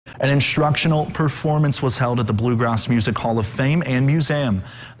An instructional performance was held at the Bluegrass Music Hall of Fame and Museum.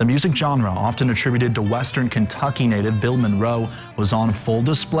 The music genre, often attributed to Western Kentucky native Bill Monroe, was on full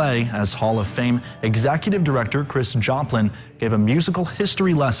display as Hall of Fame Executive Director Chris Joplin gave a musical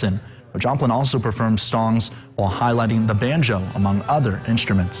history lesson. Joplin also performed songs while highlighting the banjo, among other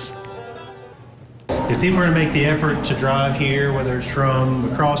instruments. If people are going to make the effort to drive here, whether it's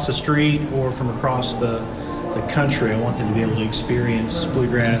from across the street or from across the country, I want them to be able to experience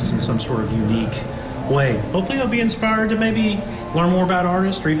bluegrass in some sort of unique way. Hopefully they'll be inspired to maybe learn more about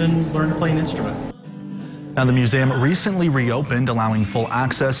artists or even learn to play an instrument. Now, the museum recently reopened, allowing full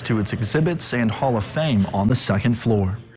access to its exhibits and Hall of Fame on the second floor.